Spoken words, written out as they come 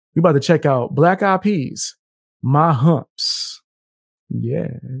We about to check out Black Eyed Peas, My Humps. Yeah,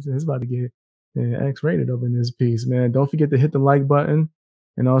 it's about to get X-rated up in this piece, man. Don't forget to hit the like button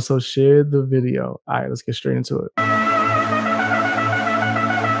and also share the video. All right, let's get straight into it.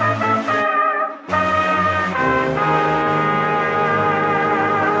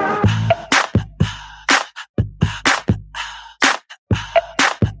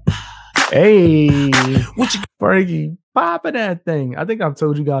 Hey, Fergie, popping that thing. I think I've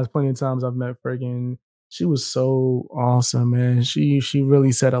told you guys plenty of times I've met Fergie, and she was so awesome, man. She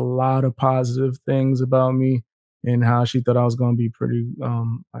really said a lot of positive things about me and how she thought I was gonna be pretty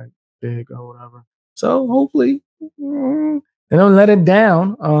like big or whatever. So hopefully, they don't let it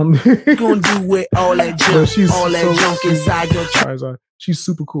down. Gonna do with all that junk, all that junk inside your. Sorry. She's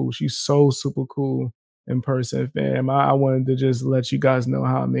super cool. She's so super cool in person, fam. I wanted to just let you guys know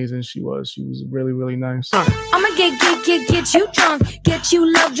how amazing she was. She was really, really nice. I'ma get you drunk, get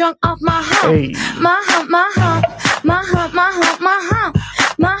you love drunk off my hump. Hey. My hump, my hump, my hump, my hump, my hump,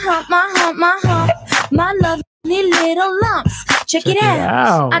 my hump, my hump, my hump, my lovely little lumps. Check it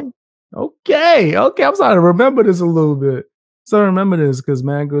out. Okay. I'm starting to remember this a little bit. So I remember this because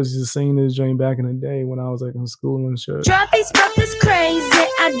man girls used to sing this joint back in the day when I was like in school and shit. Drive these brothers crazy.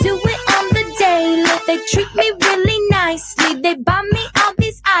 I do it on the daily. They treat me really nicely. They buy me all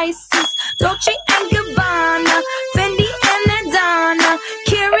these ices. Dolce and Gabbana, Fendi and Adana.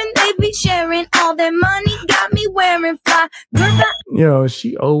 Karen, they be sharing all their money. Got me wearing fly. Yo,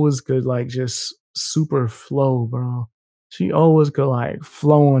 she always could like just super flow, bro. She always could like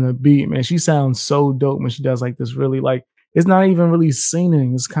flow on a beat, man. She sounds so dope when she does like this really like, it's not even really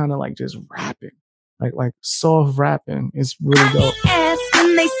singing. It's kind of like just rapping, like soft rapping. It's really dope.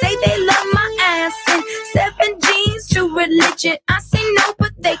 When they say they love my ass and 7 G's to religion, I say no,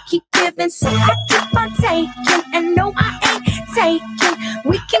 but they keep giving, so I keep on taking. And no, I ain't taking.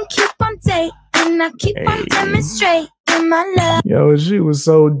 We can keep on dating. I keep on demonstrating my love. Yo, she was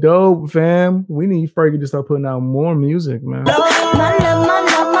so dope, fam. We need Fergie to start putting out more music, man. My love, my love,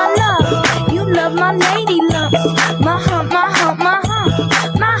 my love. You love my lady lumps. My hump, my hump, my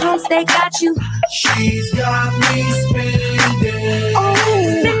hump. My humps, they got you. She's got me spending. Oh,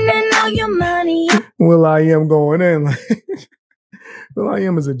 spending all your money will.i.am going in.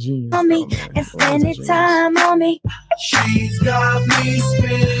 will.i.am is a genius. On me and spending time on me. She's got me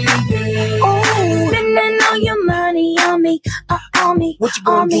spending. Oh, spending all your money on me, on me. What you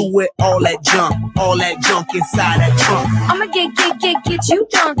gonna do with all that junk inside that trunk? I'ma get you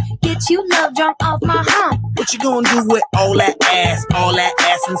drunk, get you love drunk off my hump. What you gonna do with all that ass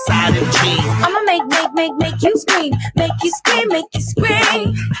inside them jeans? I'ma make you scream, make you scream, make you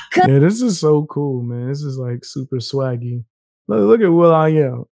scream. Yeah, this is so cool, man. This is like super swaggy. Look at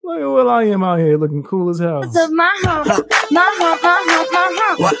will.i.am. Look at will.i.am out here looking cool as hell. My hump, my hump, my hump, my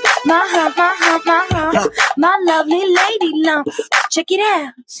hump, my hump, my hump, my hump, my lovely lady lumps. Check it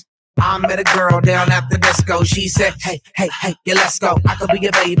out. I met a girl down at the disco. She said, hey, yeah, let's go. I could be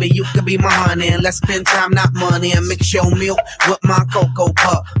your baby, you could be my honey, and let's spend time, not money, and mix your milk with my cocoa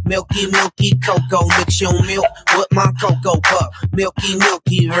pup. Milky cocoa, mix your milk with my cocoa pup.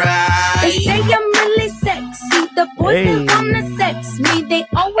 Milky, right? They say I'm really sexy. The boys that wanna sex me, they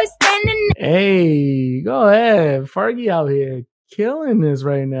always standing. Hey, go ahead, Fergie out here killing this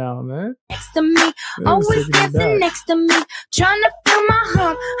right now, man. Next to me, always dancing next to me, trying to feel my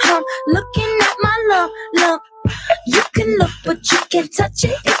hump, looking at my lump. You can look, but you can't touch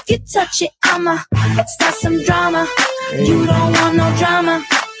it. If you touch it, I'ma start some drama. You don't want no drama,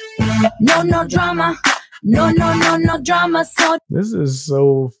 no drama, no drama. So this is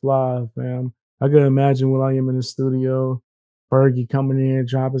so fly, fam. I could imagine will.i.am in the studio, Fergie coming in,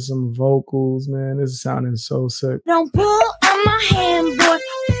 dropping some vocals, man. This is sounding so sick. Don't pull on my hand, boy.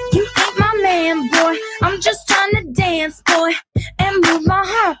 You ain't my man, boy. I'm just trying to dance, boy, and move my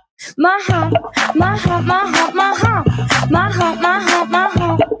hump, my hump, my hump, my hump, my hump, my hump, my hump, my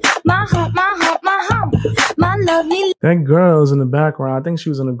hump, my hump, my hump, my hump, my lovely. That girl is in the background. I think she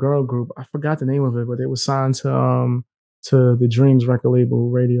was in a girl group. I forgot the name of it, but they were signed to the Dreams record label,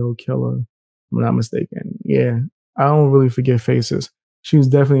 Radio Killer. If I'm not mistaken. Yeah, I don't really forget faces. She was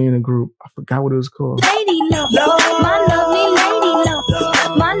definitely in a group. I forgot what it was called. Lady love, my lovely lady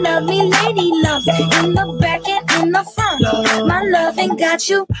love, my lovely lady love, in the back and in the front. My loving got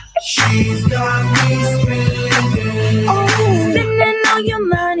you. She's got me spending. Oh, spending all your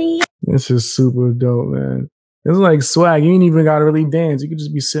money. This is super dope, man. It's like swag. You ain't even gotta really dance. You could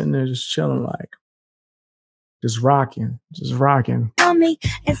just be sitting there just chilling like. Just rocking. On me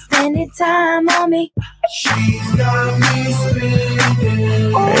and spending time on me. She's got me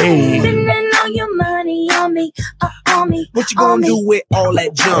spending. Oh, spending all your money on me, on me. What you gonna do with all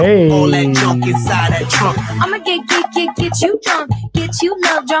that junk? All that junk inside that trunk? I'ma get you drunk, get you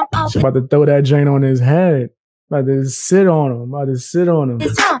love drunk. She's about to throw that joint on his head. About to sit on him. What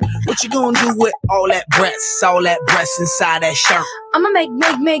you gonna do with all that breasts inside that shirt? I'ma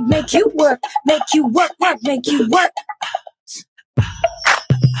make you work, make you work.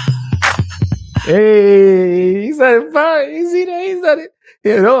 Hey, he said it fine. You see that? He said it.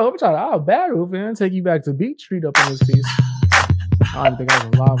 Yeah, no, I'm trying to. I'll battle, man. Take you back to Beat Street up on this piece. I don't think I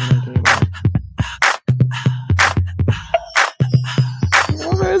was alive when it came out.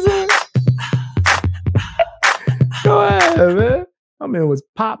 What is it? Go ahead, man. My man was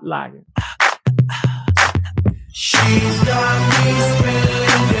pop locking. She's got me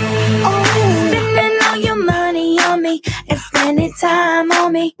spending. Oh, spending all your money on me and spending time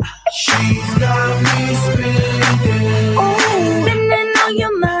on me. She's got me spending. Oh, spending all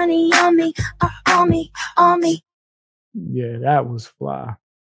your money on me. Yeah, that was fly.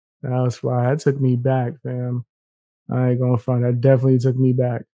 That took me back, fam. I ain't gonna front. That definitely took me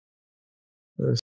back.